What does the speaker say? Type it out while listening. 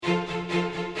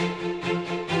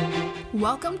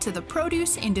Welcome to the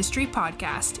Produce Industry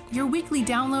Podcast, your weekly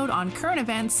download on current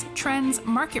events, trends,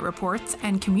 market reports,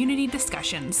 and community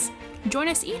discussions. Join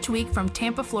us each week from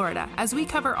Tampa, Florida, as we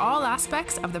cover all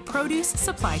aspects of the produce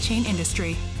supply chain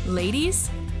industry. Ladies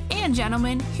and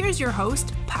gentlemen, here's your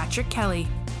host, Patrick Kelly.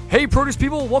 Hey, produce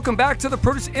people, welcome back to the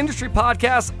Produce Industry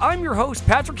Podcast. I'm your host,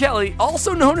 Patrick Kelly,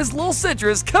 also known as Lil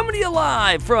Citrus, coming to you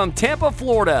live from Tampa,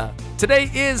 Florida.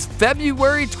 Today is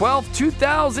February 12th,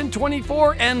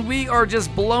 2024, and we are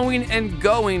just blowing and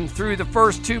going through the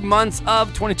first 2 months of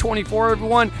 2024,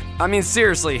 everyone. I mean,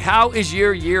 seriously, how is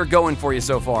your year going for you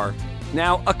so far?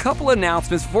 Now, a couple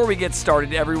announcements before we get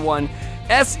started, everyone.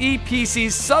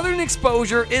 SEPC's Southern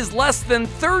Exposure is less than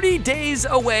 30 days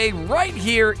away right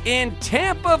here in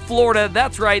Tampa, Florida.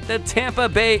 That's right, the Tampa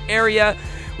Bay area.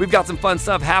 We've got some fun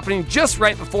stuff happening just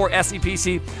right before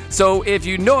SEPC. So if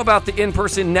you know about the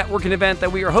in-person networking event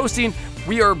that we are hosting,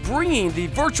 we are bringing the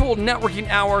virtual networking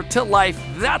hour to life.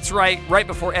 That's right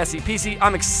before SEPC.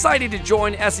 I'm excited to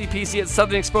join SEPC at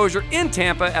Southern Exposure in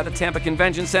Tampa at the Tampa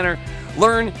Convention Center.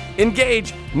 Learn,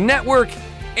 engage, network,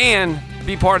 and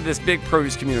be part of this big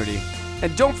produce community.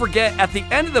 And don't forget, at the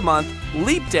end of the month,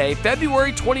 Leap Day,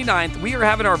 February 29th, we are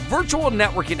having our virtual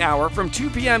networking hour from 2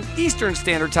 p.m. Eastern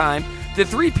Standard Time to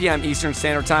 3 p.m. Eastern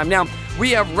Standard Time. Now,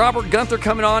 we have Robert Gunther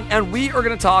coming on, and we are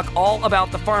going to talk all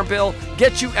about the Farm Bill,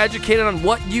 get you educated on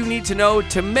what you need to know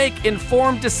to make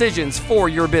informed decisions for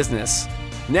your business.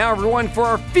 Now, everyone, for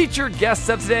our featured guests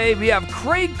of today, we have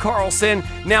Craig Carlson.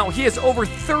 Now, he has over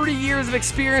 30 years of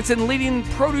experience in leading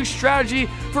produce strategy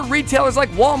for retailers like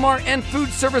Walmart and food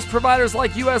service providers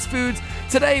like US Foods.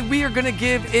 Today, we are going to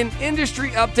give an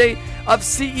industry update of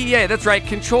CEA. That's right,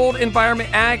 Controlled Environment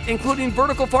Ag, including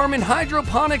vertical farming,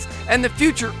 hydroponics, and the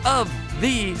future of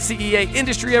the CEA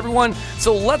industry, everyone.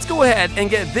 So let's go ahead and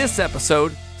get this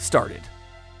episode started.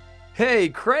 Hey,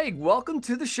 Craig, welcome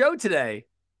to the show today.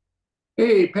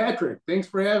 Hey, Patrick, thanks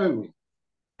for having me.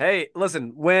 Hey,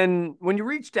 listen, when you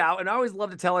reached out, and I always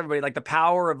love to tell everybody, like, the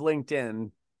power of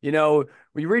LinkedIn, you know,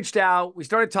 we reached out, we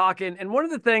started talking, and one of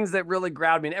the things that really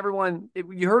grabbed me, and everyone,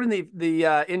 you heard in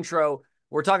the intro,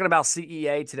 we're talking about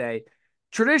CEA today.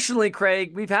 Traditionally,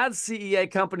 Craig, we've had CEA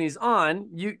companies on,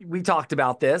 we talked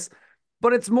about this,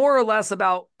 but it's more or less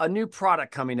about a new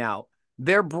product coming out,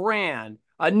 their brand,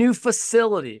 a new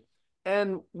facility.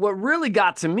 And what really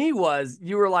got to me was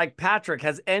you were like, Patrick,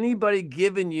 has anybody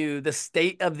given you the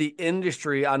state of the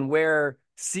industry on where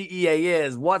CEA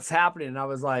is? What's happening? And I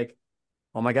was like,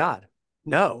 oh my God,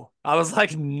 no. I was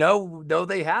like, no,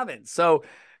 they haven't. So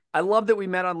I love that we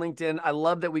met on LinkedIn. I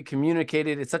love that we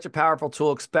communicated. It's such a powerful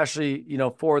tool, especially, you know,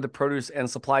 for the produce and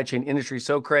supply chain industry.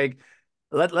 So Craig,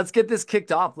 let's get this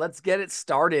kicked off. Let's get it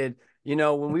started. You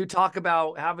know, when we talk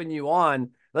about having you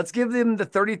on, let's give them the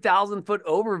 30,000 foot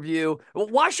overview. Well,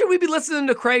 why should we be listening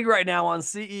to Craig right now on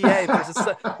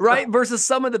CEA versus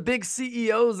some of the big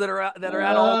CEOs that are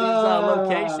at all these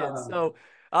locations? So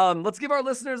let's give our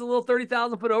listeners a little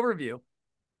 30,000 foot overview.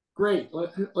 Great.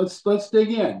 Let's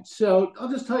dig in. So I'll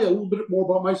just tell you a little bit more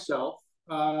about myself.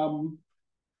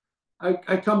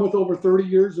 I come with over 30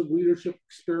 years of leadership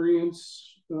experience,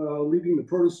 leading the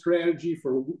produce strategy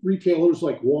for retailers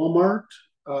like Walmart,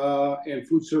 and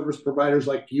food service providers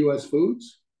like US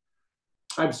Foods.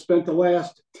 I've spent the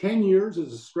last 10 years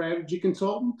as a strategy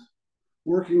consultant,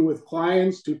 working with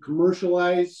clients to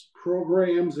commercialize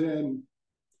programs in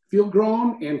field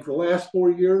grown, and for the last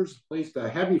 4 years, placed a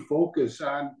heavy focus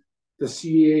on the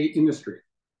CEA industry.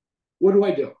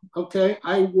 What do? Okay,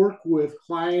 I work with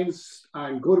clients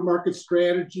on go-to-market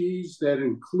strategies that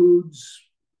includes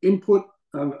input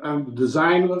on the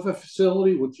design of a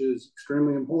facility, which is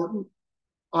extremely important,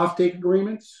 offtake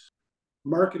agreements,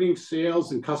 marketing,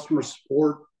 sales, and customer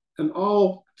support, and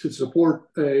all to support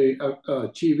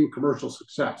achieving commercial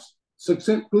success.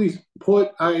 Succinctly put,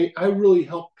 I really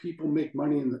help people make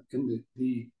money in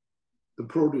the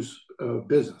produce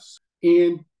business.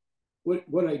 And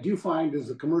what I do find is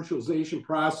the commercialization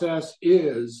process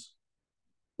is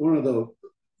one of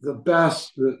the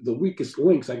best, the weakest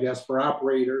links, I guess, for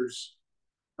operators,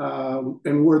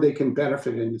 and where they can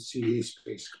benefit in the CEA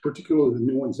space, particularly the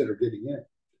new ones that are getting in.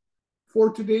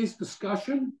 For today's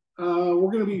discussion,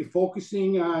 we're going to be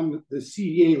focusing on the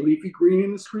CEA leafy green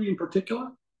industry in particular.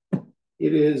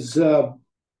 It is,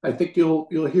 I think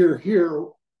you'll hear here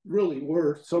really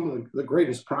where some of the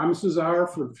greatest promises are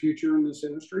for the future in this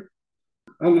industry.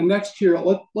 On the next here,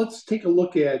 let's take a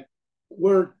look at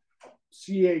where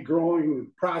CEA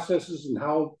growing processes and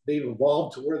how they've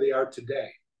evolved to where they are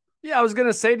today. Yeah, I was going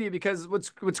to say to you, because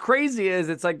what's crazy is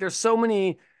it's like there's so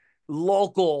many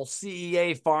local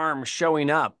CEA farms showing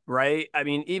up, right? I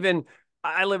mean, even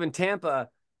I live in Tampa.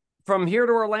 from here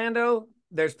to Orlando,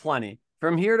 there's plenty.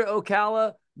 From here to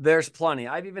Ocala, there's plenty.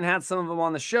 I've even had some of them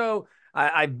on the show.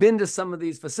 I've been to some of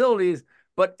these facilities,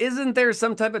 but isn't there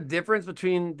some type of difference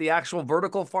between the actual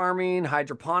vertical farming,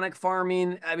 hydroponic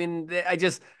farming? I mean,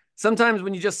 sometimes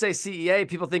when you just say CEA,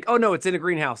 people think, oh no, it's in a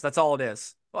greenhouse. That's all it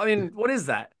is. Well, I mean, what is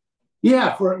that?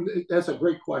 Yeah, that's a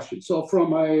great question. So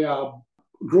from a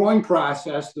growing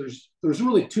process, there's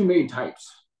really two main types.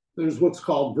 There's what's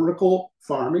called vertical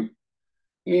farming,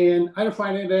 and I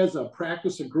define it as a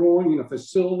practice of growing in a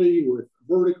facility with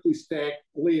vertically stacked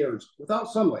layers without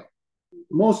sunlight.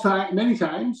 Many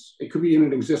times, it could be in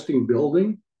an existing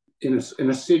building in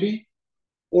a city,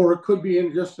 or it could be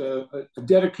in just a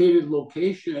dedicated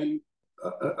location,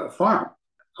 a farm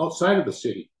outside of the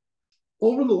city.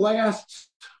 Over the last,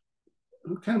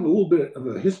 kind of a little bit of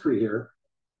a history here,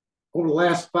 over the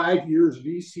last 5 years,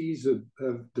 VCs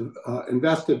have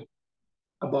invested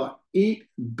about $8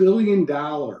 billion,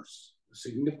 a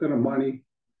significant amount of money,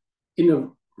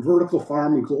 into vertical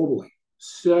farming globally.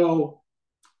 So,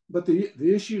 but the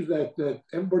issues that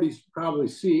everybody's probably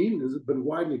seen, has been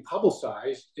widely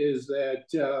publicized, is that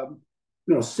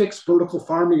 6 vertical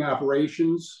farming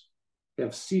operations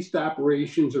have ceased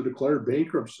operations or declared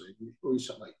bankruptcy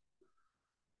recently.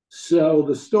 So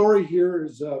the story here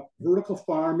is vertical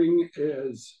farming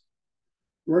is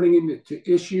running into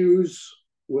issues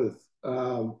with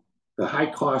the high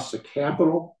costs of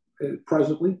capital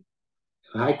presently,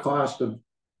 the high cost of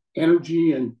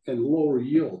energy and lower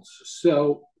yields.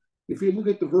 So if you look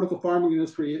at the vertical farming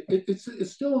industry,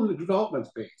 it's still in the development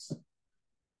phase.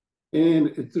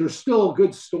 And there's still a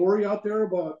good story out there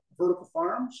about vertical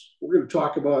farms. We're going to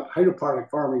talk about hydroponic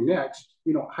farming next.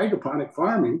 Hydroponic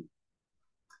farming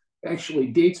actually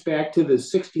dates back to the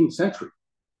 16th century.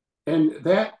 And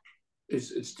that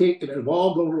it's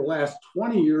evolved over the last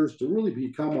 20 years to really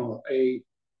become a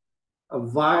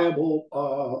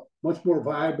viable, much more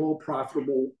viable,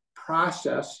 profitable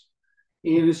process.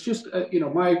 And it's just,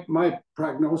 my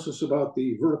prognosis about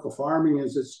the vertical farming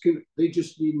is they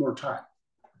just need more time.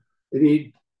 They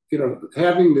need,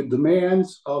 having the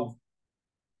demands of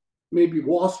maybe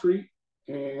Wall Street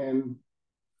and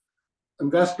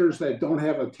investors that don't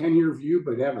have a 10-year view,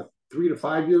 but have a 3 to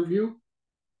 5 year view,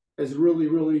 has really,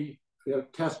 really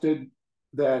tested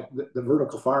the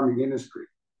vertical farming industry.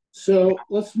 So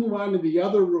let's move on to the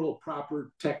other real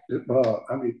proper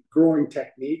growing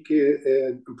technique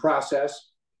and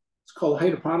process. It's called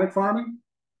hydroponic farming.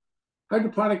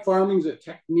 Hydroponic farming is a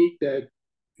technique that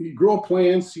you grow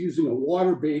plants using a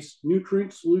water-based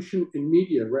nutrient solution in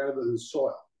media rather than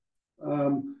soil.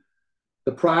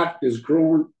 The product is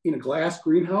grown in a glass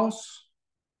greenhouse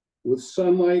with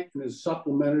sunlight and is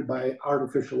supplemented by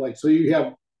artificial light. So you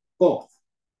have both,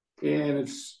 and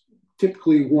it's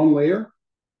typically one layer.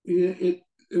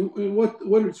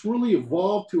 What it's really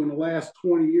evolved to in the last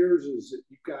 20 years is that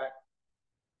you've got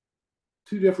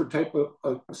two different type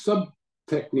of sub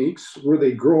techniques where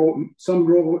some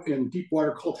grow in deep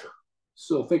water culture.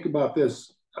 So think about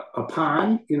this: a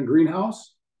pond in a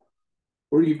greenhouse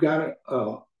where you've got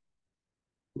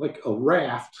like a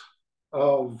raft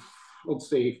of, let's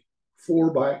say,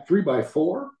 3 by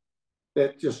 4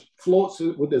 that just floats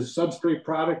with this substrate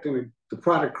product, and the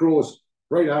product grows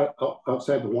right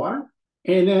outside the water.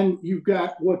 And then you've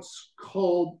got what's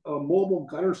called a mobile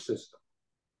gutter system.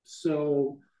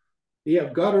 So you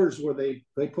have gutters where they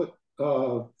put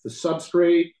the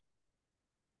substrate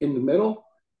in the middle,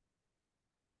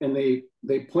 and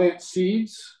they plant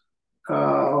seeds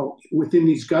within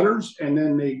these gutters, and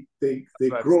then they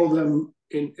grow them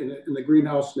in the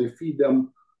greenhouse, and they feed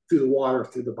them through the water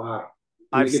through the bottom.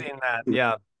 I've seen that,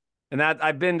 yeah. And that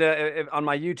I've been to, on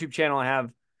my YouTube channel, I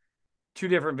have 2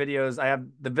 different videos. I have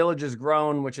The Village is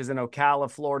Grown, which is in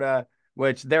Ocala, Florida,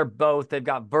 which they've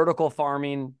got vertical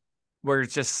farming where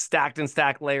it's just stacked and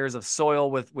stacked layers of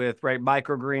soil with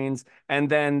microgreens. And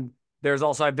then there's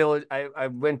also I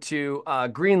went to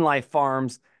Green Life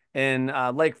Farms in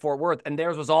Lake Fort Worth, and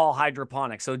theirs was all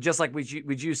hydroponic. So just like what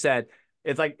you said,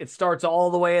 it's like it starts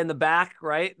all the way in the back,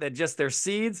 right? That just their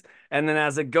seeds. And then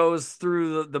as it goes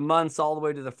through the months all the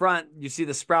way to the front, you see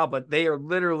the sprout, but they are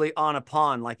literally on a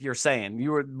pond, like you're saying.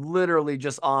 You were literally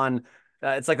just on,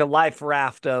 it's like a life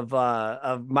raft of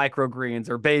microgreens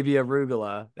or baby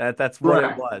arugula. That's what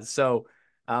it was. So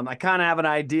I kind of have an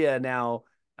idea now.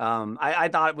 I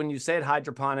thought when you said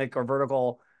hydroponic or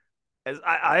vertical,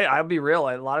 I'll be real.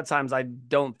 A lot of times I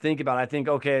don't think about it. I think,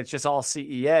 okay, it's just all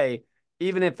CEA.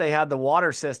 Even if they had the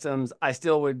water systems, I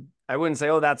wouldn't say,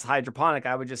 oh, that's hydroponic.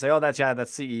 I would just say, oh, that's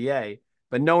CEA.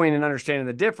 But knowing and understanding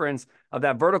the difference of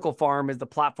that vertical farm is the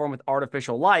platform with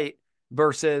artificial light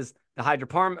versus the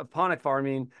hydroponic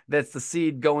farming, that's the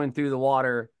seed going through the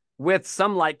water with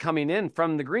some light coming in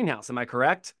from the greenhouse. Am I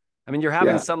correct? I mean, you're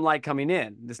having Yeah. some light coming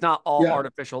in. It's not all Yeah.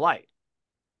 artificial light.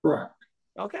 Correct.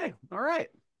 Okay. All right.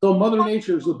 So Mother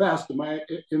Nature is the best, in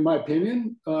my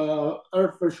opinion.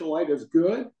 Artificial light is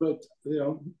good, but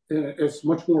it's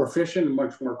much more efficient and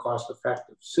much more cost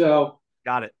effective. So,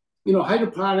 Got it.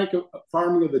 hydroponic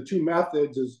farming of the two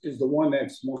methods is the one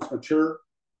that's most mature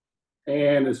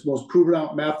and it's most proven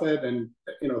out method, and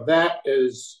that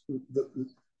is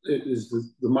the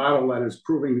model that is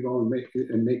proving to go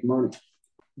and make money.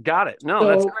 Got it. No,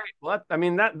 that's great. Well, I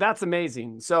mean, that's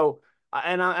amazing. So,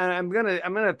 I'm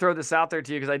gonna throw this out there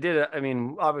to you because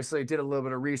obviously I did a little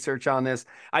bit of research on this.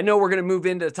 I know we're gonna move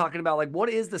into talking about like what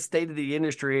is the state of the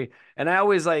industry, and I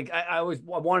always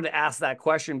wanted to ask that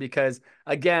question because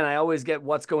again, I always get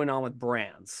what's going on with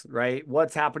brands, right?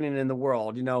 What's happening in the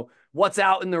world, what's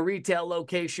out in the retail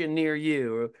location near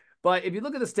you. But if you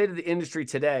look at the state of the industry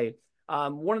today,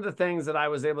 one of the things that I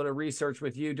was able to research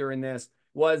with you during this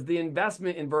was the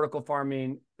investment in vertical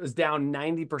farming was down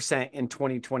 90% in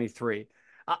 2023.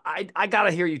 I got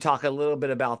to hear you talk a little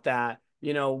bit about that.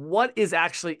 What is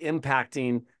actually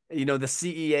impacting, the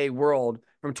CEA world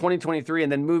from 2023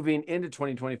 and then moving into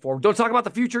 2024? Don't talk about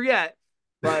the future yet,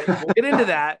 but we'll get into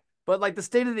that. But like the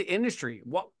state of the industry,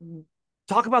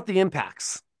 talk about the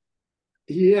impacts.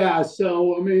 Yeah.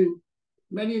 So,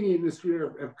 many in the industry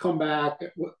have come back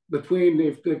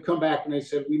they've come back and they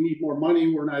said, we need more money.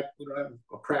 We don't have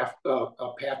a path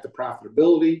to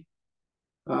profitability.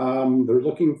 They're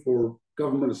looking for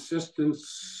government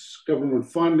assistance, government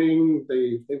funding.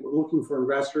 They were looking for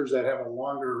investors that have a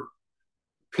longer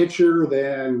picture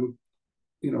than,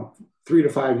 3 to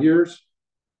 5 years.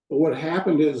 But what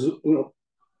happened is,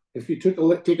 if you take a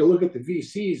look at the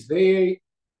VCs,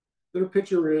 their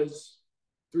picture is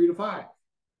 3 to 5.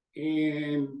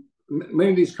 And many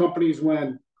of these companies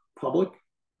went public,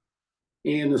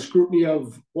 and the scrutiny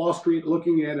of Wall Street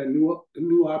looking at a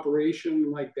new operation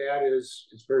like that is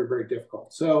very, very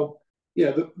difficult. So,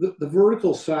 yeah, the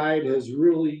vertical side has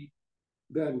really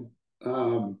been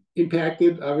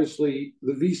impacted. Obviously,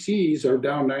 the VCs are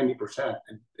down 90%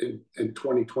 in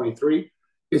 2023.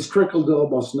 It's trickled to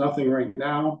almost nothing right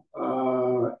now.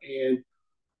 And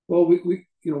well,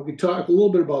 we talk a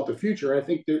little bit about the future. I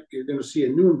think that you're going to see a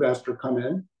new investor come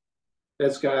in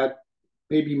that's got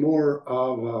maybe more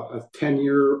of a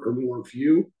 10-year or more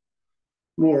view,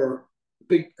 more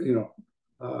big,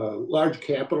 large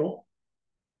capital,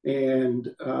 and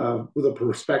with a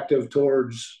perspective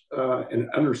towards an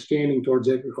understanding towards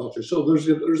agriculture. So there's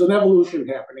an evolution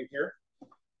happening here.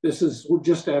 We're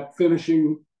just at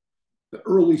finishing the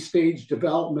early stage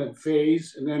development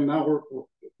phase, and then now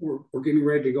we're getting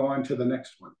ready to go on to the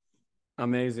next one.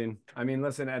 Amazing.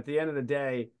 Listen, at the end of the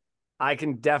day, I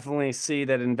can definitely see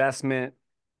that investment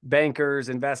bankers,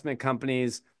 investment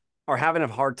companies are having a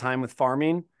hard time with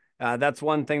farming. That's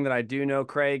one thing that I do know,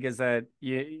 Craig, is that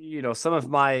some of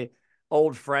my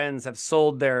old friends have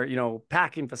sold their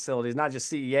packing facilities, not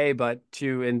just CEA, but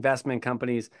to investment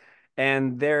companies,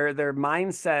 and their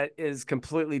mindset is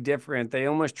completely different. They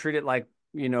almost treat it like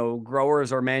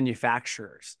growers or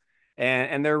manufacturers.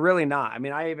 And they're really not.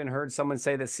 I even heard someone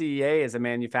say that CEA is a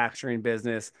manufacturing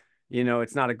business.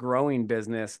 It's not a growing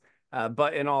business.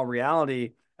 But in all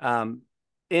reality,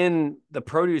 in the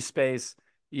produce space,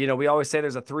 we always say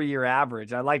there's a 3-year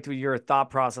average. I liked what your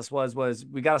thought process was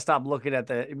we got to stop looking at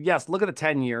look at the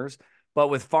 10 years. But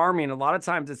with farming, a lot of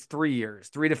times it's 3 years,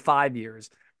 3 to 5 years.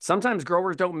 Sometimes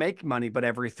growers don't make money, but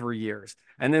every 3 years.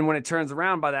 And then when it turns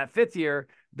around by that 5th year,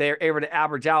 they're able to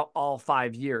average out all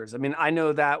 5 years. I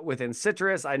know that within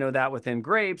citrus, I know that within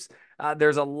grapes,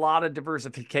 there's a lot of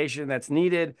diversification that's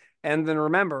needed. And then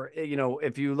remember,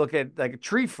 if you look at like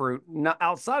tree fruit, not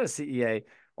outside of CEA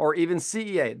or even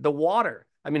CEA, the water,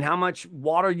 how much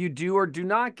water you do or do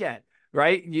not get,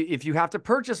 right? If you have to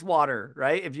purchase water,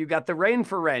 right? If you got the rain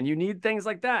for rent, you need things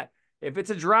like that. If it's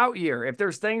a drought year, if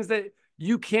there's things that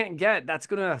you can't get, that's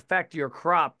going to affect your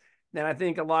crop. And I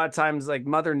think a lot of times like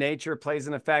Mother Nature plays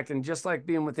an effect. And just like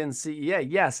being within CEA,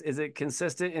 yes, is it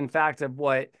consistent in fact of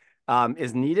what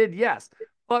is needed? Yes.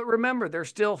 But remember, there's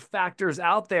still factors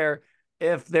out there.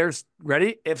 If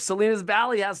Salinas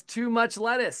Valley has too much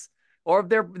lettuce, or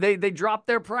if they drop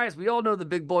their price. We all know the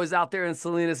big boys out there in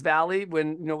Salinas Valley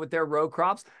with their row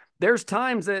crops. There's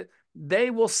times that they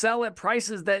will sell at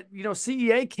prices that,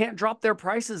 CEA can't drop their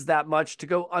prices that much to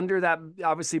go under that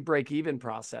obviously break even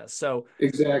process. So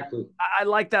exactly, I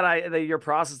like that your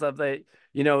process of that,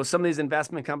 some of these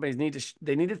investment companies need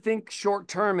to think short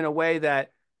term in a way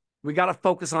that we got to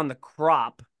focus on the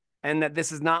crop, and that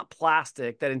this is not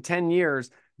plastic, that in 10 years,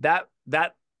 that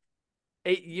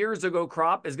 8 years ago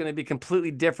crop is going to be completely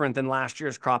different than last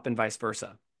year's crop and vice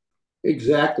versa.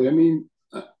 Exactly. I mean,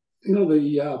 the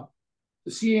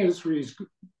CEA industry has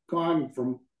gone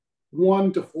from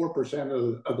 1% to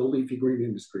 4% of the leafy green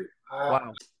industry.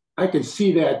 Wow. I could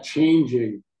see that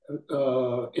changing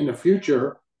in the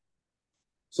future.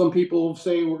 Some people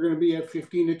say we're going to be at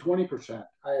 15 to 20%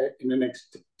 in the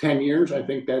next 10 years. I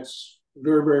think that's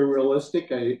very, very realistic.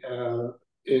 And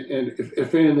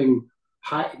if anything,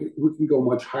 we can go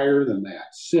much higher than that.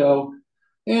 So,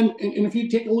 and if you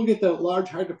take a look at the large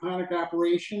hydroponic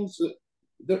operations,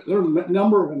 there are a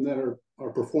number of them that are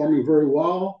performing very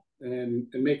well and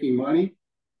making money.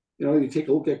 You know, you take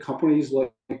a look at companies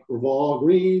like Revolve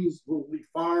Greens, Little Leaf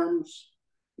Farms,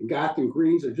 and Gotham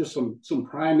Greens are just some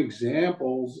prime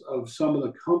examples of some of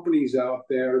the companies out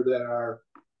there that are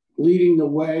leading the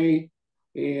way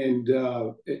and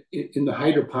in the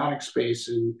hydroponic space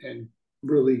and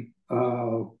really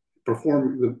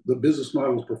performing. The business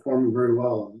model is performing very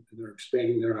well, and they're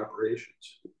expanding their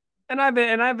operations. And I've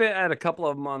been at a couple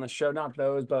of them on the show, not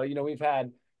those, but we've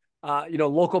had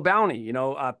Local Bounty.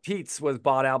 Pete's was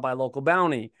bought out by Local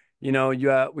Bounty.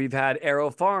 We've had Arrow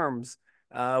Farms.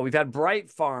 We've had Bright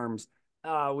Farms.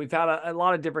 We've had a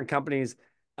lot of different companies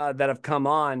that have come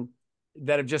on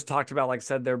that have just talked about, like I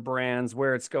said, their brands,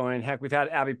 where it's going. Heck, we've had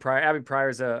Abby Pryor. Abby Pryor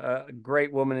is a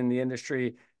great woman in the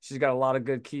industry. She's got a lot of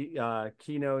good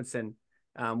keynotes and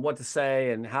what to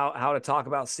say and how to talk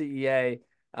about CEA.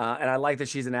 And I like that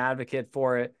she's an advocate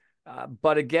for it.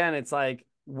 But again, it's like,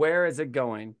 where is it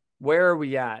going? Where are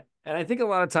we at? And I think a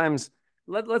lot of times,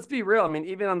 let's be real. I mean,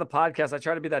 even on the podcast, I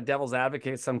try to be that devil's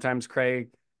advocate sometimes, Craig,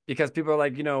 because people are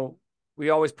like, we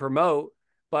always promote,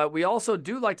 but we also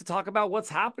do like to talk about what's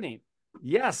happening.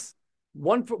 Yes,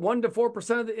 1 to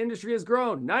 4% of the industry has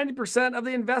grown. 90% of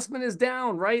the investment is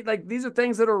down, right? Like, these are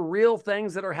things that are real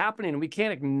things that are happening, and we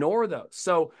can't ignore those.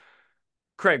 So,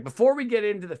 Craig, before we get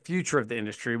into the future of the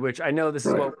industry, which I know this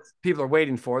is what people are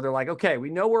waiting for, they're like, okay, we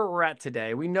know where we're at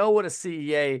today. We know what a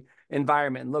CEA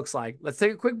environment looks like. Let's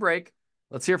take a quick break.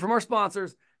 Let's hear from our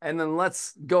sponsors, and then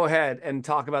let's go ahead and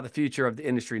talk about the future of the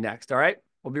industry next. All right?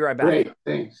 We'll be right back. Great,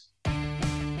 thanks.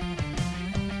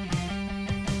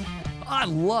 I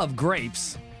love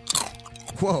grapes.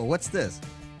 Whoa, what's this?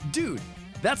 Dude,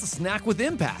 that's a snack with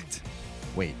impact.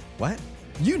 Wait, what?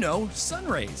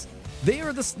 Sunrays. They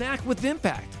are the snack with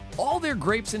impact. All their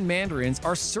grapes and mandarins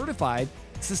are certified,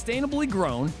 sustainably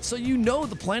grown, so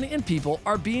the planet and people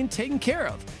are being taken care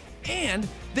of. And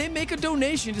they make a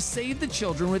donation to save the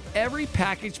children with every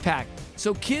package packed,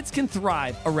 so kids can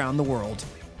thrive around the world.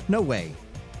 No way.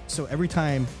 So every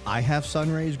time I have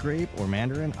Sunrays grape or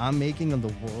mandarin, I'm making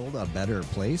the world a better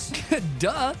place?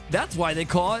 Duh! That's why they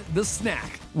call it the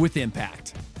snack with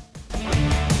impact.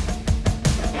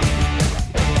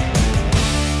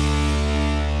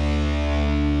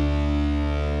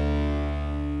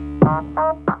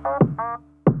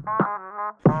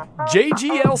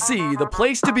 JGLC, the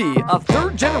place to be, a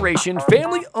third-generation,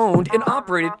 family-owned and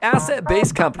operated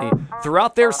asset-based company.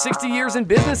 Throughout their 60 years in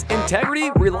business,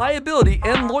 integrity, reliability,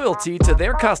 and loyalty to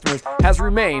their customers has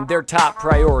remained their top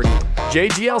priority.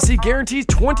 JGLC guarantees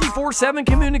 24/7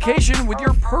 communication with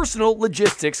your personal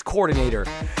logistics coordinator.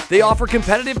 They offer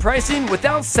competitive pricing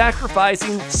without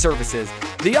sacrificing services.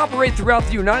 They operate throughout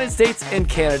the United States and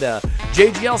Canada.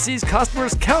 JGLC's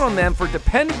customers count on them for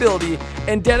dependability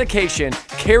and dedication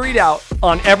carried out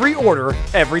on every order,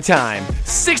 every time.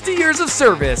 60 years of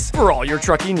service for all your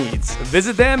trucking needs.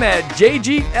 Visit them at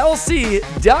jglc.com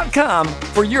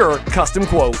for your custom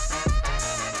quote.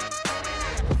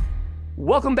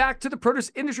 Welcome back to the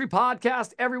Produce Industry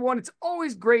Podcast, everyone. It's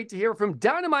always great to hear from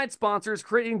dynamite sponsors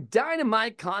creating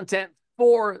dynamite content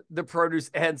for the produce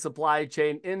and supply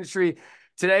chain industry.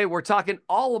 Today, we're talking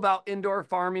all about indoor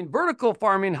farming, vertical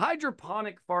farming,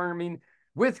 hydroponic farming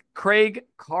with Craig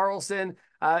Carlson.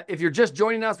 If you're just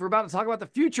joining us, we're about to talk about the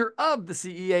future of the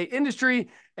CEA industry,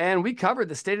 and we covered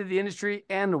the state of the industry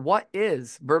and what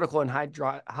is vertical and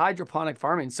hydroponic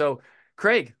farming. So,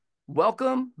 Craig,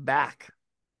 welcome back.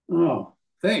 Oh,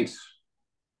 thanks.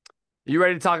 You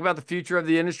ready to talk about the future of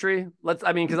the industry?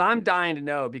 Because I'm dying to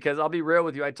know, because I'll be real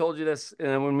with you. I told you this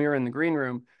when we were in the green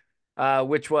room,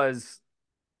 which was,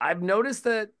 I've noticed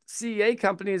that CEA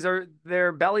companies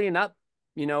they're bellying up,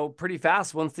 pretty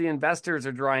fast once the investors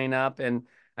are drying up. And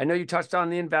I know you touched on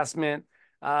the investment,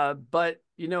 but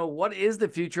what is the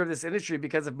future of this industry?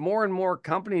 Because if more and more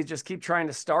companies just keep trying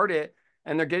to start it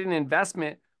and they're getting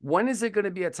investment, when is it going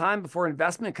to be a time before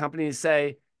investment companies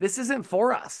say, this isn't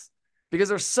for us? Because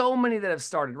there's so many that have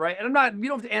started, right? And you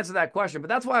don't have to answer that question, but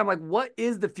that's why I'm like, what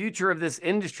is the future of this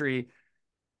industry?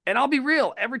 And I'll be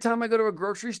real. Every time I go to a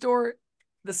grocery store,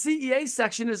 the CEA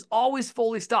section is always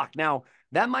fully stocked. Now,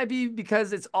 that might be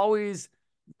because it's always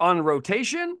on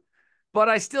rotation, but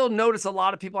I still notice a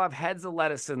lot of people have heads of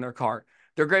lettuce in their cart.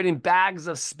 They're grading bags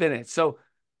of spinach. So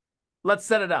let's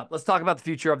set it up. Let's talk about the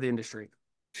future of the industry.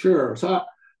 Sure. So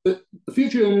the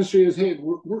future of the industry is, hey,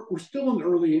 we're still in the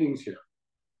early innings here.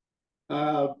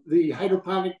 The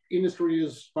hydroponic industry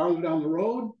is farther down the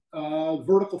road.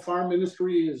 Vertical farm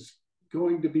industry is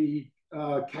going to be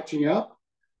catching up.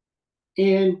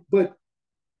 But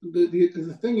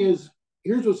the thing is,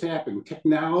 here's what's happening.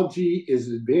 Technology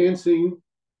is advancing,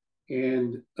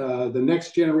 and the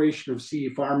next generation of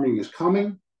CE farming is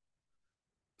coming.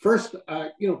 First,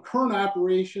 current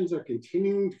operations are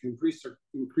continuing to increase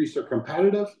their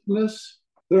competitiveness.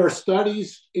 There are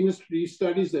industry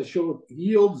studies that show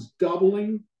yields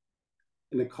doubling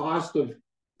and the cost of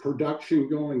production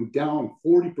going down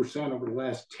 40% over the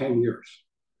last 10 years.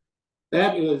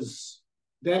 That is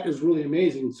really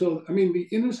amazing. So, I mean, the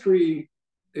industry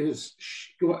is,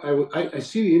 I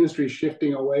see the industry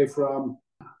shifting away from,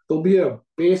 there'll be a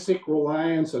basic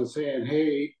reliance on saying,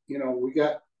 hey,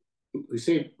 we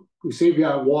save you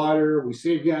on water, we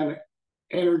save you on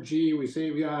energy, we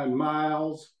save you on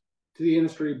miles to the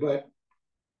industry, but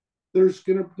there's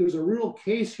a real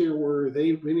case here where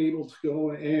they've been able to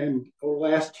go and over the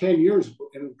last 10 years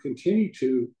and continue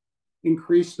to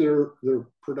increase their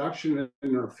production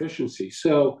and their efficiency.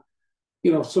 So,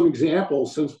 some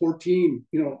examples since 14,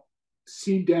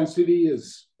 seed density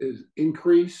is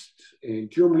increased and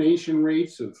germination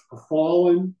rates have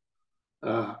fallen.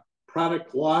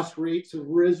 Product loss rates have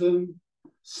risen,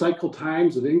 cycle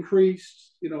times have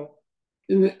increased, and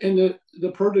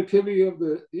the productivity of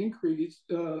the increase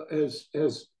of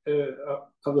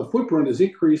the footprint is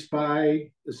increased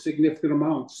by a significant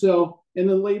amount. So, and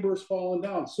the labor is falling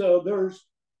down. So there's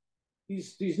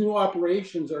these new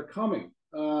operations are coming,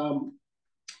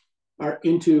 are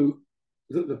into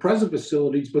the present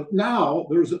facilities, but now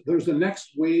there's a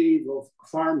next wave of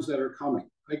farms that are coming.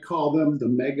 I call them the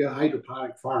mega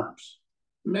hydroponic farms.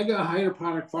 Mega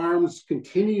hydroponic farms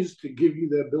continues to give you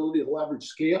the ability to leverage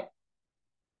scale.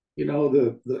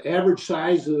 The average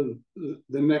size of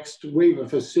the next wave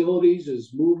of facilities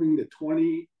is moving to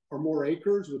 20 or more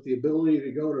acres with the ability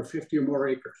to go to 50 or more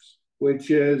acres, which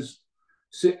is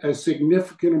a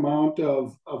significant amount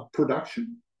of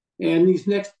production. And these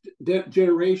next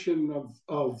generation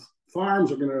of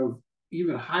farms are going to have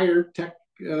even higher tech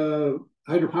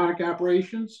hydroponic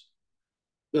operations.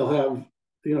 They'll have,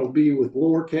 be with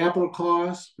lower capital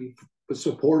costs, be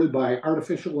supported by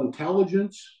artificial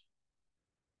intelligence.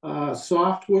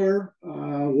 Software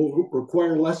will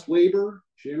require less labor,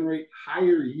 generate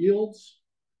higher yields,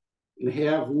 and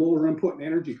have lower input and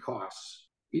energy costs.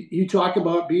 You talk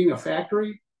about being a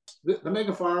factory. The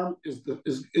mega farm is the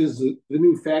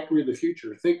new factory of the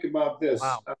future. Think about this.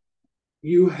 Wow.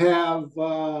 You have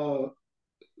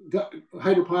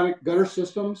hydroponic gutter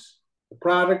systems. The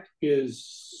product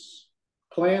is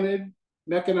planted,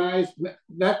 mechanized,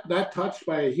 not touched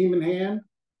by a human hand.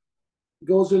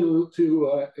 Goes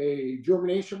into a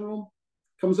germination room,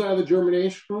 comes out of the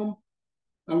germination room.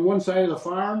 On one side of the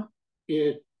farm,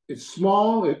 it's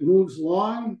small, it moves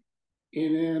along,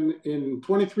 and in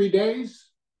 23 days,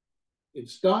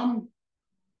 it's done,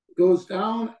 goes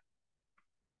down,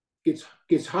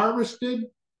 gets harvested,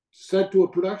 sent to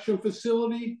a production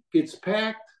facility, gets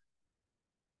packed,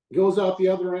 goes out the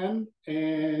other end,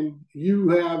 and you've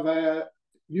got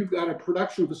a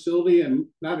production facility and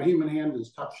not a human hand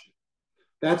has touched it.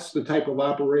 That's the type of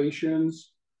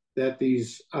operations that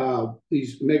these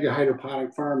mega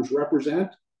hydroponic farms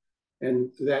represent. And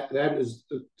that is,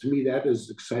 to me, that is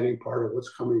the exciting part of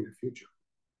what's coming in the future.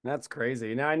 That's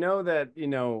crazy. Now I know that,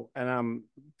 and I'm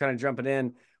kind of jumping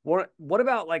in. What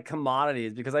about like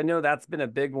commodities? Because I know that's been a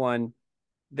big one.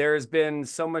 There's been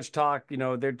so much talk,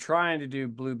 they're trying to do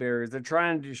blueberries, they're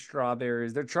trying to do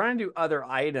strawberries, they're trying to do other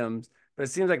items, but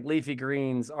it seems like leafy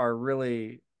greens are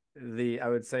really I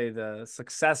would say the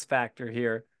success factor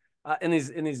here. In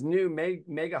these new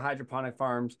mega hydroponic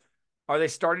farms, are they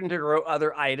starting to grow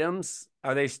other items?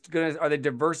 Are they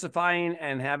diversifying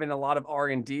and having a lot of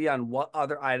R&D on what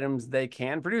other items they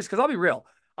can produce? Because I'll be real,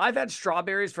 I've had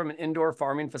strawberries from an indoor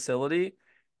farming facility,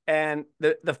 and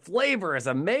the flavor is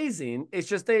amazing. It's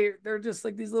just they're just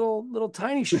like these little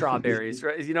tiny strawberries,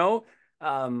 right?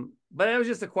 But it was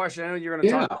just a question. I know you're going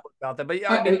to talk about that, but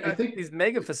I think these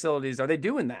mega facilities, are they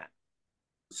doing that?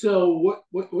 So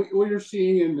what you're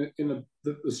seeing in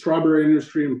the strawberry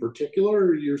industry in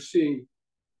particular, you're seeing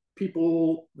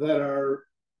people that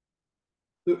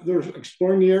they're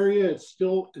exploring the area. It's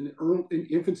still in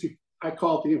infancy. I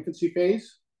call it the infancy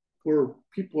phase. where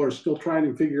people are still trying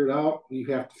to figure it out. You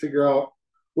have to figure out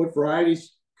what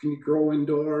varieties can you grow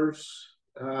indoors,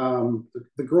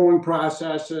 the growing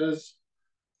processes,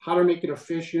 how to make it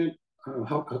efficient.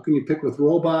 How can you pick with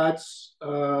robots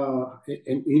and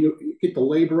get the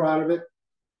labor out of it?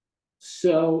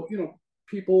 So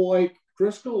people like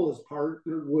Driscoll is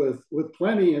partnered with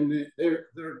Plenty, and they're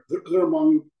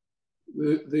among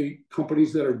the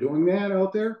companies that are doing that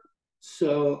out there.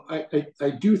 So I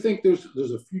do think there's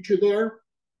a future there,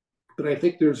 but I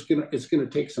think it's gonna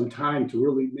take some time to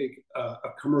really make a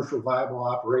commercial viable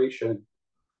operation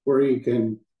where you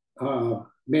can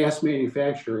mass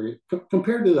manufacture it.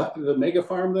 Compared to the mega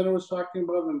farm that I was talking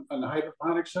about on the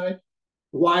hydroponic side.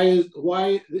 Why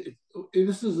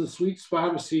this is a sweet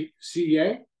spot of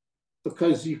CEA?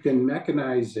 Because you can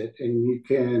mechanize it and you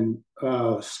can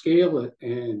scale it,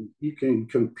 and you can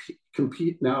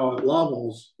compete now at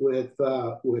levels with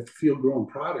field grown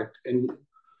product. And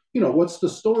what's the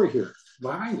story here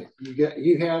behind it?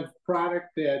 You have product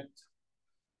that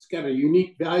it's got a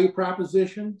unique value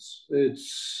propositions. You're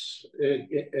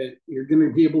going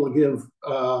to be able to give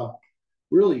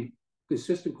really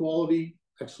consistent quality,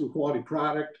 excellent quality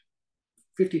product,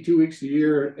 52 weeks a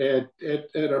year at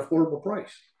an affordable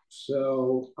price.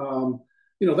 So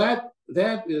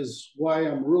that is why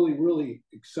I'm really, really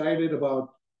excited about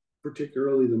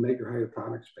particularly the maker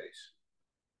hydroponic space.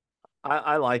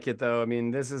 I like it though. I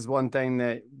mean, this is one thing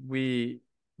that we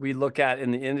look at in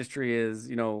the industry is,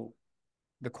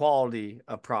 the quality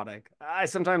of product. I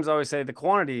sometimes always say the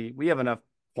quantity, we have enough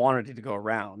quantity to go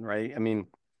around, right? I mean,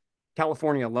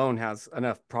 California alone has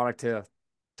enough product to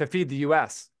feed the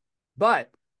US. But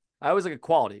I always look at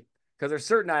quality, because there's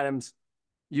certain items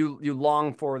you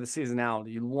long for the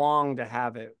seasonality. You long to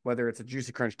have it, whether it's a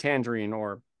Juicy Crunch Tangerine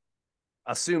or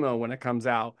a Sumo when it comes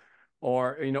out,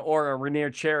 or or a Rainier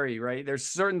Cherry, right? There's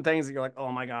certain things that you're like,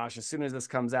 oh my gosh, as soon as this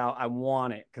comes out, I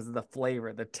want it because of the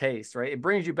flavor, the taste, right? It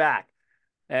brings you back.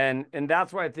 And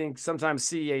that's what I think sometimes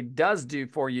CEA does do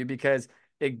for you, because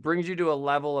it brings you to a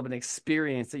level of an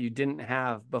experience that you didn't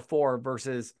have before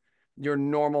versus your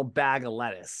normal bag of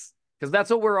lettuce. Because that's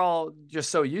what we're all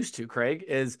just so used to, Craig,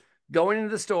 is going into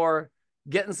the store,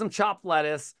 getting some chopped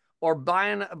lettuce, or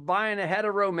buying a head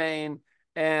of romaine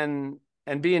and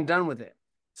being done with it.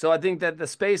 So I think that the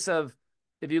space of,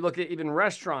 if you look at even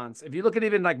restaurants, if you look at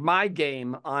even like my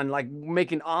game on like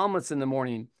making omelets in the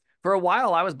morning, for a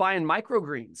while I was buying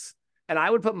microgreens, and I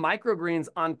would put microgreens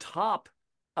on top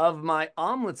of my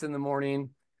omelets in the morning.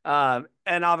 And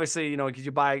obviously, because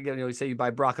you buy, say you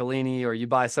buy broccolini, or you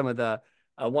buy some of the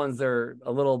ones that are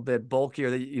a little bit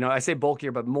bulkier. That I say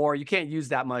bulkier, but more. You can't use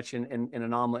that much in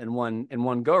an omelet in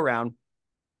one go around.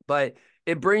 But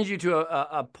it brings you to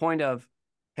a point of,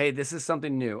 hey, this is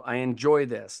something new. I enjoy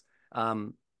this.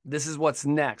 This is what's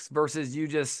next, versus you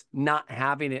just not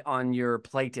having it on your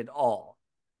plate at all.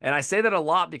 And I say that a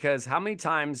lot because how many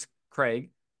times,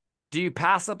 Craig, do you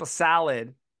pass up a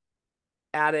salad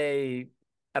at a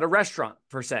restaurant,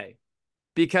 per se,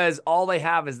 because all they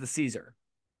have is the Caesar?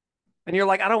 And you're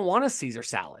like, I don't want a Caesar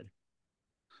salad,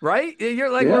 right?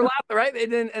 You're like, we're laughing, right?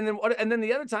 And then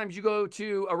the other times you go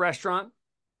to a restaurant,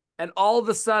 and all of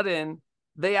a sudden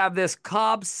they have this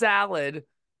Cobb salad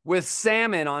with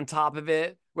salmon on top of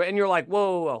it. And you're like,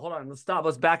 whoa, hold on, let's stop.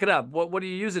 Let's back it up. What are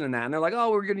you using in that? And they're like,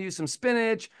 oh, we're going to use some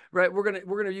spinach, right? We're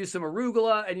going to use some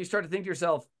arugula. And you start to think to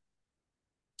yourself,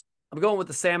 I'm going with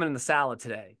the salmon and the salad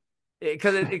today.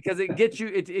 Because it gets you,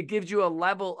 it gives you a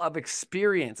level of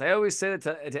experience. I always say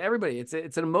that to everybody. It's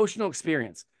an emotional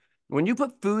experience. When you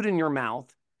put food in your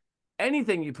mouth,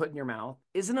 anything you put in your mouth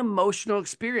is an emotional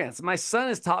experience. My son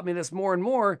has taught me this more and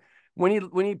more. When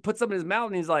he puts something in his mouth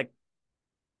and he's like,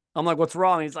 I'm like, what's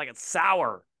wrong? He's like, it's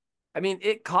sour. I mean,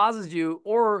 it causes you,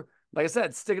 or like I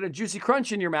said, sticking a Juicy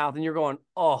Crunch in your mouth and you're going,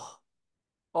 oh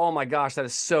my gosh, that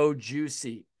is so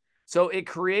juicy. So it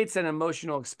creates an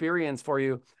emotional experience for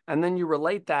you. And then you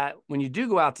relate that when you do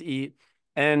go out to eat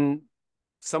and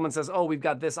someone says, oh, we've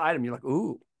got this item. You're like,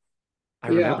 ooh,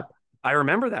 I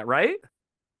remember that, right?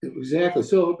 Exactly.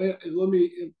 So let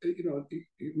me,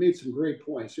 you made some great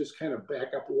points. Just kind of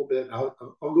back up a little bit. I'll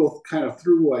go kind of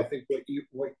through, I think,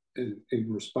 what and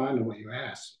respond to what you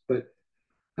asked. But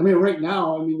I mean, right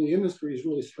now, the industry is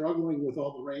really struggling with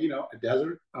all the rain out in the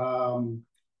desert,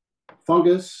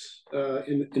 fungus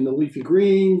in the leafy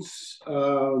greens,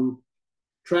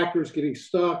 tractors getting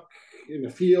stuck in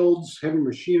the fields, heavy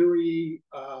machinery.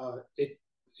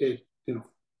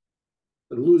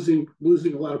 Losing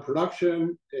a lot of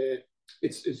production.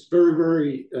 It's very,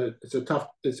 very it's a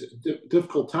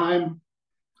difficult time.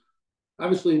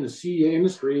 Obviously, in the CEA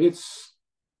industry, it's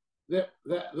that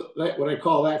what I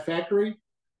call that factory.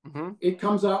 Mm-hmm. It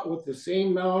comes out with the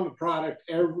same amount of product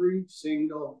every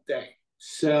single day.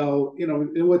 So,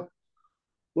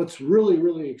 what's really,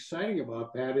 really exciting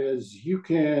about that is you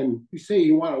say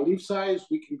you want a leaf size,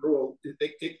 we can grow,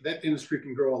 that industry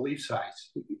can grow a leaf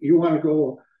size. You want to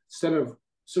go, instead of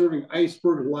serving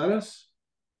iceberg lettuce,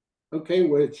 okay,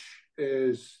 which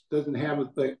doesn't have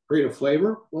a great of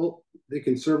flavor, well, they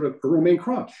can serve a romaine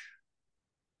crunch.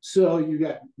 So you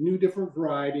got new different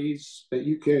varieties that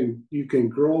you can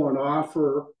grow and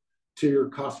offer to your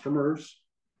customers.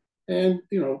 And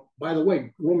by the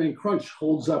way, romaine crunch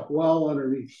holds up well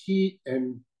underneath heat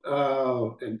and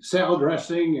salad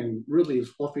dressing, and really is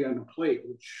fluffy on the plate,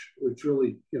 which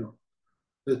really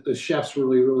the chefs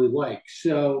really, really like.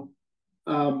 So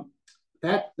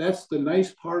that's the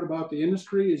nice part about the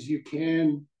industry, is you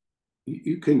can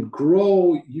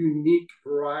grow unique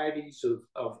varieties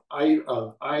of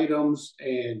items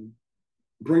and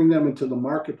bring them into the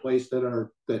marketplace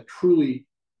that truly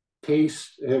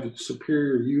have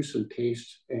superior use and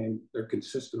taste, and they're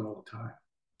consistent all the time,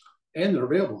 and they're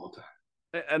available all the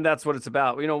time. And that's what it's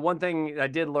about. One thing I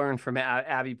did learn from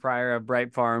Abby Pryor of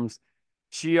Bright Farms,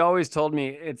 she always told me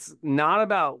it's not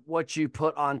about what you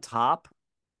put on top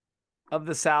of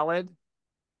the salad.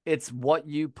 It's what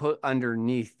you put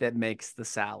underneath that makes the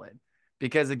salad.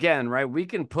 Because again, right, we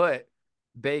can put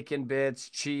bacon bits,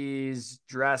 cheese,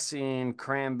 dressing,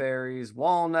 cranberries,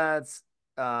 walnuts,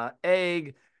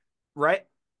 egg, right?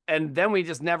 And then we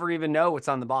just never even know what's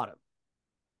on the bottom.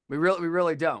 We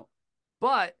really don't.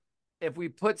 But if we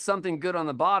put something good on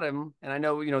the bottom, and I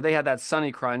know, they had that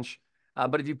Sunny Crunch,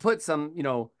 but if you put some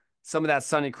of that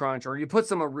Sunny Crunch, or you put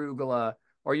some arugula,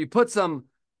 or you put some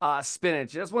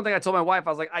spinach. That's one thing I told my wife. I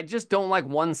was like, I just don't like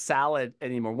one salad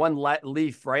anymore, one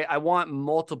leaf, right? I want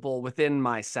multiple within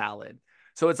my salad.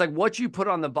 So it's like what you put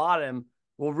on the bottom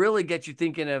will really get you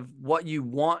thinking of what you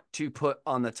want to put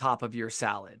on the top of your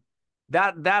salad.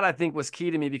 That I think was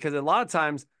key to me, because a lot of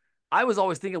times I was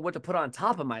always thinking what to put on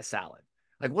top of my salad.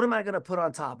 Like, what am I going to put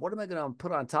on top? What am I going to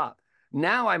put on top?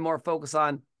 Now I more focus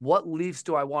on what leaves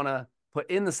do I want to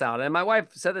put in the salad. And my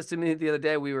wife said this to me the other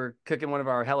day. We were cooking one of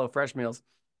our HelloFresh meals,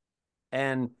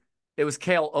 and it was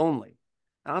kale only.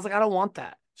 And I was like, I don't want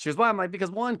that. She goes, why? I'm like, because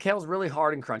one, kale's really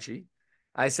hard and crunchy.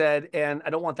 I said, and I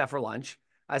don't want that for lunch.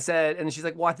 I said, and she's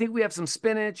like, well, I think we have some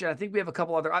spinach, and I think we have a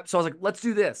couple other. So I was like, let's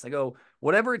do this. I go,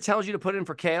 whatever it tells you to put in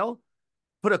for kale,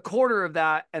 put a quarter of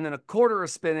that, and then a quarter of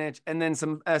spinach, and then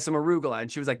some arugula.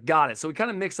 And she was like, got it. So we kind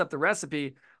of mixed up the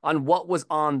recipe on what was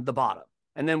on the bottom.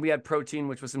 And then we had protein,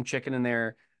 which was some chicken in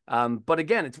there. But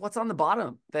again, it's what's on the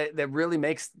bottom that really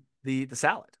makes the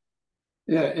salad.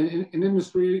 Yeah, and in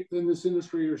this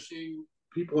industry, you're seeing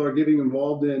people are getting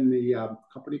involved in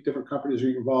different companies are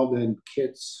getting involved in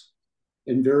kits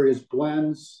and various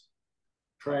blends,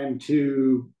 trying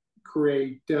to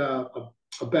create a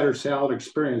better salad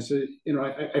experience.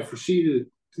 I foresee that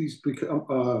these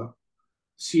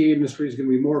CEA industry is going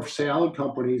to be more of salad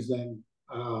companies than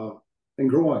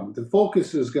growing. The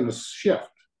focus is going to shift,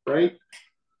 right?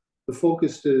 The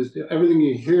focus is everything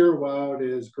you hear about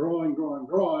is growing.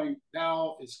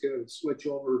 Now it's going to switch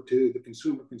over to the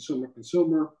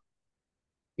consumer.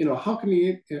 How can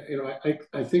you,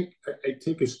 I think I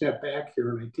take a step back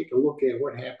here and I take a look at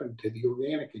what happened to the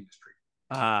organic industry.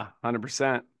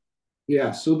 100%.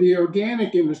 Yeah. So the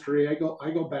organic industry, I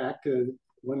go back to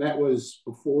when that was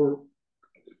before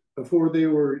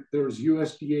there was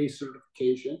USDA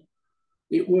certification.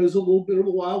 It was a little bit of a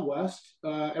Wild West.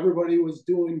 Everybody was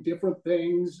doing different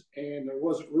things, and there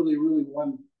wasn't really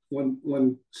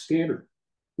one standard.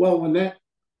 Well, when that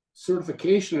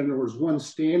certification, and there was one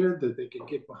standard that they could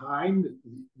get behind,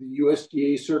 the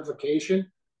USDA certification,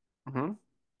 mm-hmm.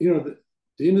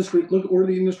 The industry, look at where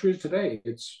the industry is today.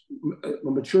 It's a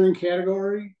maturing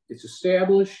category. It's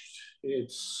established.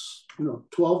 It's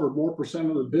 12 or more percent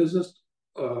of the business.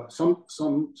 Some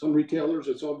retailers,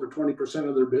 it's over 20%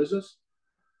 of their business.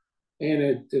 And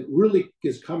it really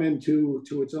has come into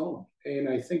its own. And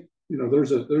I think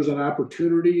there's an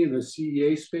opportunity in the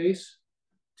CEA space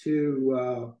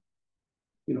to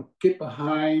get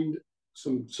behind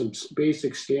some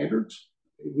basic standards.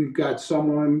 We've got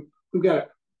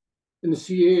in the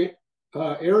CEA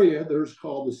area, there's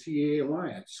called the CEA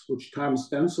Alliance, which Tom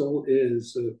Stencil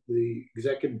is the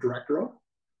executive director of.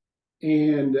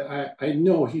 And I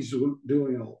know he's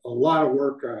doing a lot of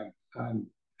work on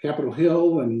Capitol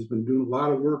Hill, and he's been doing a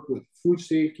lot of work with food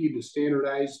safety to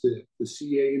standardize the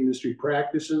CEA industry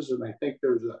practices. And I think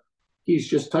he's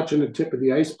just touching the tip of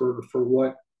the iceberg for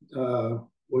what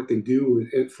can do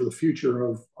for the future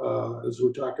of, as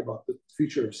we talk about the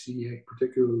future of CEA,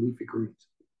 particularly leafy greens.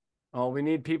 Oh, we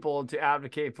need people to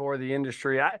advocate for the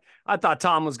industry. I thought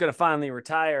Tom was going to finally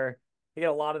retire. We get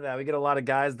a lot of that. We get a lot of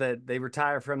guys that they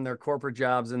retire from their corporate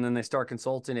jobs and then they start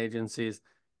consulting agencies.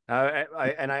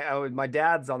 My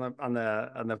dad's on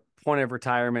the point of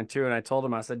retirement too. And I told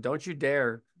him, I said, don't you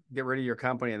dare get rid of your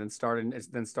company and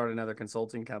then start another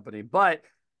consulting company. But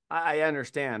I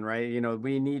understand, right? You know,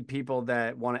 we need people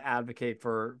that want to advocate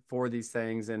for these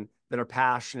things and that are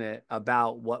passionate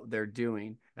about what they're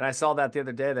doing. And I saw that the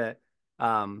other day that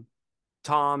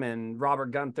Tom and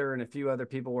Robert Gunther and a few other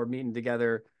people were meeting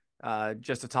together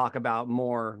just to talk about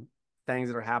more things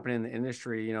that are happening in the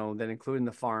industry, you know, that including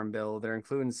the Farm Bill, they're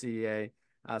including CEA.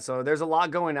 So there's a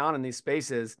lot going on in these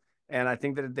spaces. And I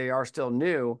think that they are still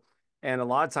new. And a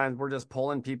lot of times we're just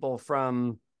pulling people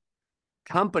from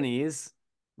companies,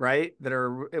 right, that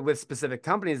are with specific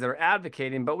companies that are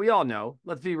advocating. But we all know,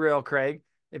 let's be real, Craig,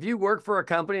 if you work for a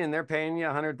company and they're paying you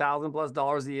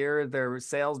 $100,000+ a year, they're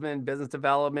salesman, business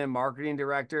development, marketing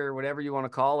director, whatever you want to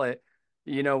call it,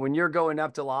 you know, when you're going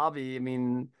up to lobby, I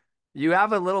mean, you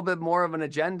have a little bit more of an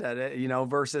agenda, you know,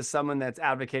 versus someone that's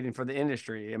advocating for the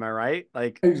industry. Am I right?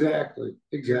 Like Exactly.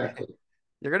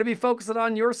 You're going to be focusing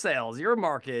on your sales, your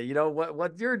market, you know,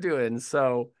 what you're doing.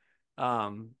 So,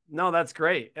 no, that's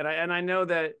great. And I know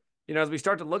that, you know, as we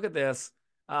start to look at this,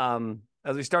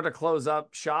 as we start to close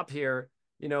up shop here,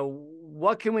 you know,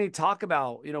 what can we talk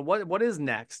about? You know, what is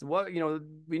next? What, you know,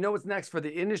 we know what's next for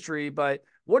the industry, but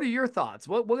what are your thoughts?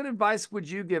 What advice would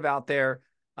you give out there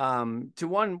to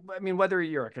one? I mean, whether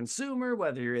you're a consumer,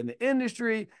 whether you're in the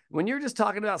industry, when you're just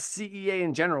talking about CEA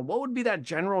in general, what would be that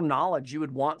general knowledge you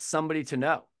would want somebody to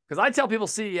know? Because I tell people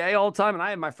CEA all the time, and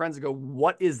I have my friends that go,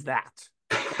 "What is that?"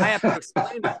 I have to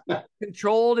explain it.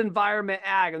 Controlled environment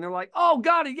ag, and they're like, "Oh,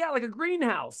 got it, yeah, like a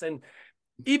greenhouse." And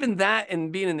even that,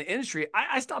 and being in the industry,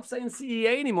 I stopped saying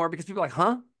CEA anymore because people are like,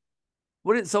 "Huh?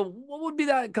 So what would be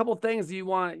that couple of things that you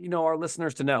want, you know, our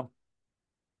listeners to know?"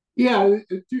 Yeah,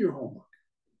 do your homework.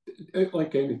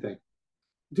 Like anything,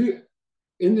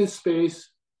 in this space,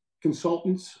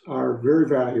 consultants are very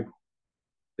valuable.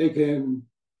 They can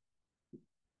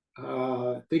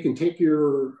take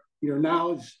your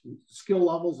knowledge, skill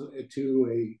levels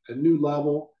to a new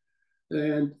level.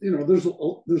 And you know,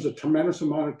 there's a tremendous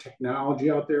amount of technology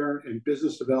out there and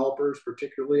business developers,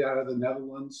 particularly out of the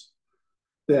Netherlands,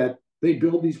 that they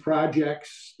build these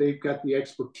projects. They've got the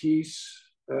expertise.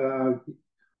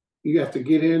 You have to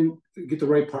get the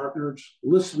right partners,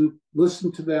 listen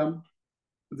to them.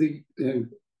 The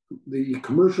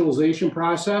commercialization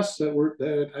process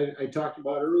that I talked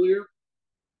about earlier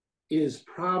is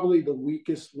probably the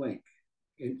weakest link.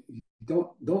 And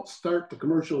don't start the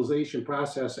commercialization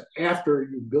process after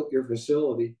you built your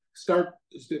facility. Start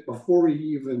before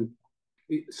you even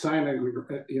sign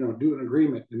do an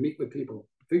agreement and meet with people.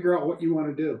 Figure out what you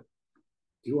want to do.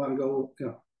 Do you want to go,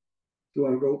 do you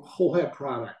want to grow whole head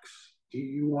products? Do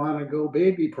you want to go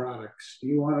baby products? Do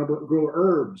you want to grow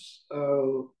herbs?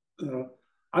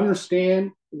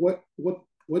 Understand where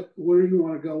you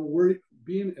want to go, where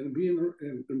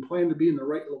and plan to be in the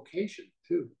right location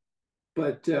too.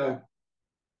 But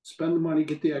spend the money,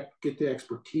 get the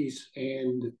expertise,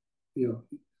 and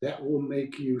that will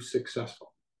make you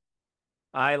successful.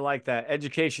 I like that.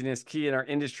 Education is key in our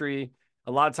industry.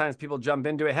 A lot of times people jump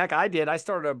into it. Heck, I did. I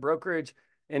started a brokerage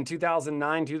in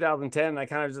 2009, 2010. And I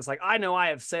kind of was just like, I know I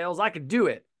have sales. I could do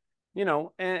it, you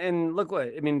know, and look what,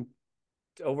 I mean,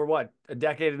 over what, a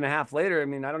decade and a half later, I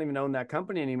mean, I don't even own that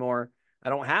company anymore. I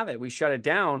don't have it. We shut it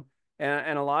down.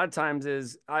 And a lot of times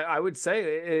I would say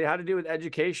it had to do with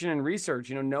education and research,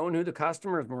 you know, knowing who the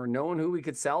customers were, knowing who we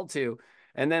could sell to.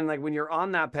 And then like when you're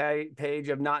on that page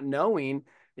of not knowing,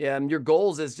 your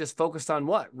goals is just focused on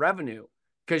what? Revenue.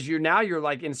 Because you're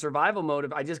like in survival mode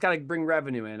of, I just got to bring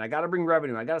revenue in. I got to bring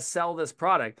revenue. I got to sell this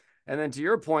product. And then to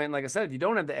your point, like I said, if you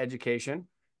don't have the education,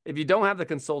 if you don't have the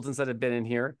consultants that have been in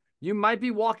here, you might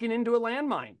be walking into a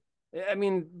landmine. I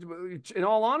mean, in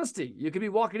all honesty, you could be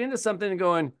walking into something and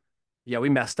going, yeah, we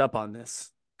messed up on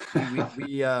this.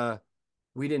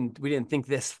 We didn't think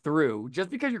this through. Just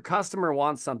because your customer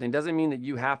wants something doesn't mean that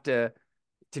you have to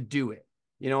do it.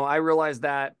 You know, I realized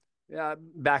that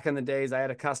back in the days, I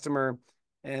had a customer,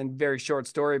 and very short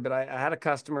story, but I had a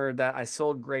customer that I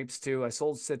sold grapes to, I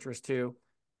sold citrus to,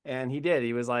 and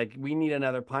he was like, we need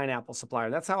another pineapple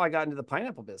supplier. That's how I got into the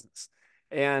pineapple business.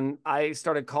 And I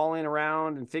started calling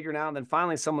around and figuring out, and then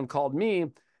finally someone called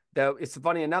me that, it's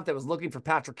funny enough, that was looking for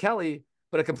Patrick Kelly,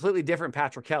 but a completely different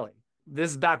Patrick Kelly. This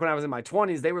is back when I was in my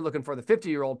 20s. They were looking for the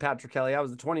 50-year-old Patrick Kelly. I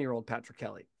was the 20-year-old Patrick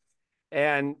Kelly.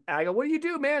 And I go, what do you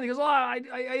do, man? He goes, oh,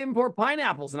 I import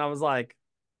pineapples. And I was like,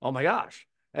 oh my gosh.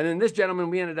 And then this gentleman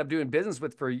we ended up doing business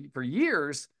with for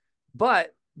years.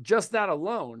 But just that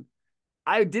alone,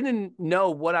 I didn't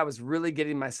know what I was really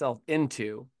getting myself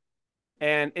into.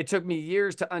 And it took me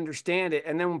years to understand it.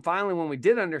 And then finally, when we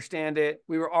did understand it,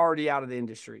 we were already out of the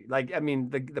industry. Like, I mean,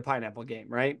 the pineapple game,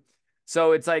 right?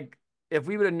 So it's like, if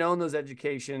we would have known those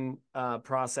education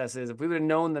processes, if we would have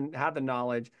known had the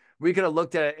knowledge, we could have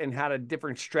looked at it and had a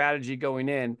different strategy going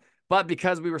in. But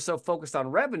because we were so focused on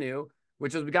revenue,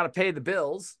 which is we got to pay the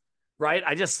bills, right?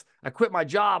 I quit my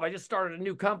job. I just started a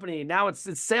new company. Now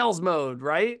it's sales mode,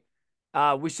 right?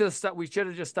 We should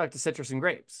have just stuck to citrus and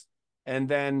grapes, and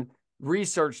then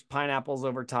researched pineapples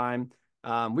over time.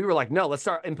 We were like, no, let's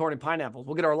start importing pineapples.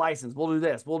 We'll get our license. We'll do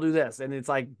this. And it's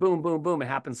like, boom, boom, boom. It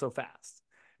happened so fast.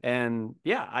 And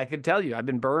yeah, I could tell you, I've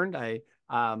been burned.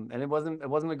 And it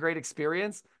wasn't a great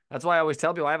experience. That's why I always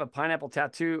tell people I have a pineapple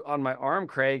tattoo on my arm,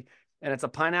 Craig, and it's a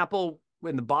pineapple.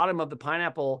 In the bottom of the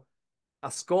pineapple, a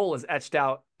skull is etched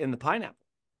out in the pineapple.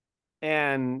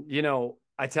 And,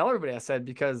 I tell everybody, I said,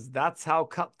 because that's how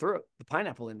cutthroat the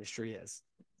pineapple industry is.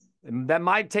 And that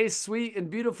might taste sweet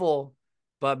and beautiful,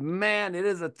 but man, it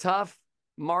is a tough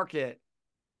market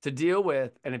to deal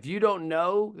with. And if you don't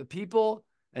know the people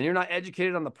and you're not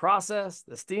educated on the process,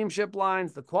 the steamship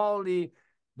lines, the quality,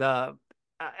 the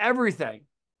everything,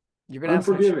 you're going to have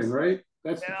unforgiving, right?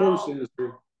 That's the produce industry.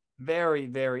 Very,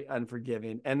 very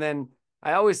unforgiving. And then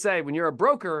I always say, when you're a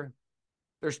broker,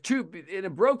 there's two in a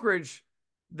brokerage.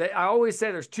 I always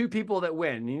say there's two people that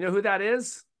win. You know who that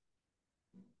is?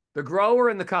 The grower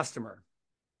and the customer.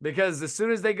 Because as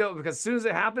soon as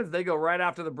it happens, they go right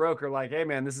after the broker, like, hey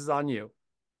man, this is on you.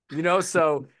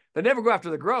 So they never go after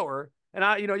the grower.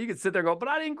 And you can sit there and go, but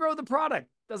I didn't grow the product.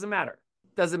 Doesn't matter.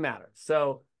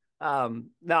 So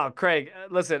now, Craig,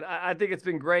 listen, I think it's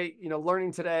been great,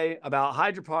 learning today about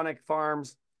hydroponic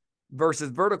farms versus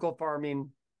vertical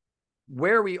farming,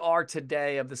 where we are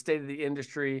today of the state of the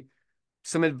industry,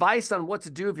 some advice on what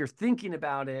to do if you're thinking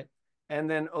about it, and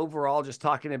then overall just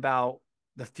talking about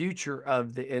the future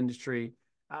of the industry.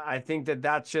 I think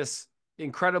that's just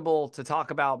incredible to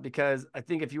talk about, because I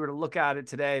think if you were to look at it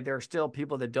today, there are still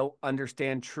people that don't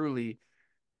understand truly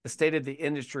the state of the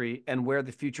industry and where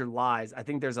the future lies. I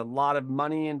think there's a lot of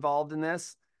money involved in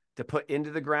this to put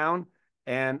into the ground.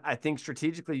 And I think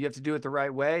strategically you have to do it the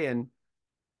right way. And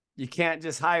you can't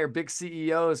just hire big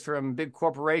CEOs from big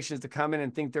corporations to come in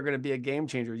and think they're going to be a game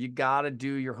changer. You got to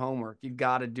do your homework. You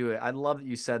got to do it. I love that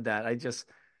you said that.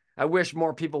 I wish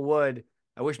more people would.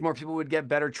 I wish more people would get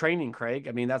better training, Craig.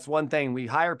 I mean, that's one thing. We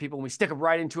hire people and we stick them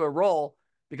right into a role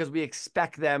because we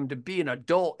expect them to be an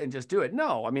adult and just do it.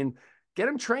 No, I mean, get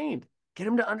them trained, get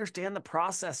them to understand the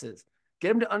processes, get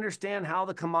them to understand how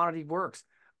the commodity works,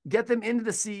 get them into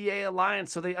the CEA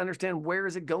Alliance so they understand where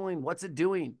is it going, what's it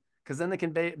doing, because then they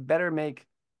can better make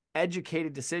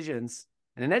educated decisions.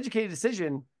 And an educated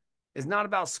decision is not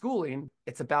about schooling.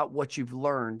 It's about what you've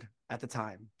learned at the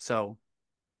time. So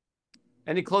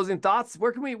any closing thoughts?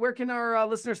 Where can our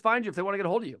listeners find you if they want to get a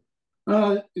hold of you?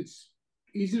 It's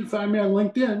easy to find me on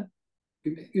LinkedIn.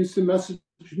 You can instant message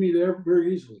me there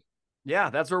very easily.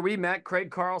 Yeah, that's where we met. Craig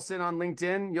Carlson on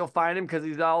LinkedIn. You'll find him because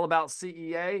he's all about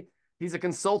CEA. He's a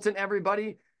consultant,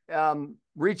 everybody.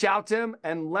 Reach out to him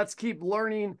and let's keep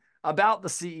learning about the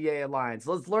CEA Alliance.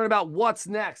 Let's learn about what's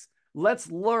next.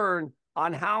 Let's learn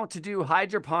on how to do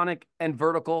hydroponic and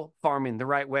vertical farming the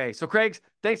right way. So Craig,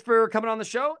 thanks for coming on the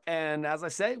show. And as I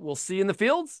say, we'll see you in the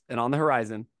fields and on the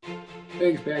horizon.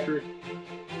 Thanks, Patrick.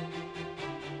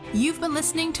 You've been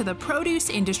listening to the Produce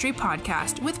Industry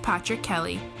Podcast with Patrick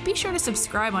Kelly. Be sure to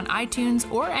subscribe on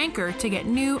iTunes or Anchor to get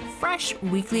new, fresh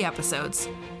weekly episodes.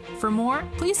 For more,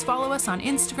 please follow us on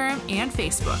Instagram and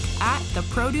Facebook at the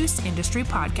Produce Industry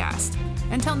Podcast.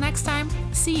 Until next time,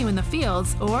 see you in the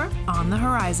fields or on the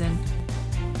horizon.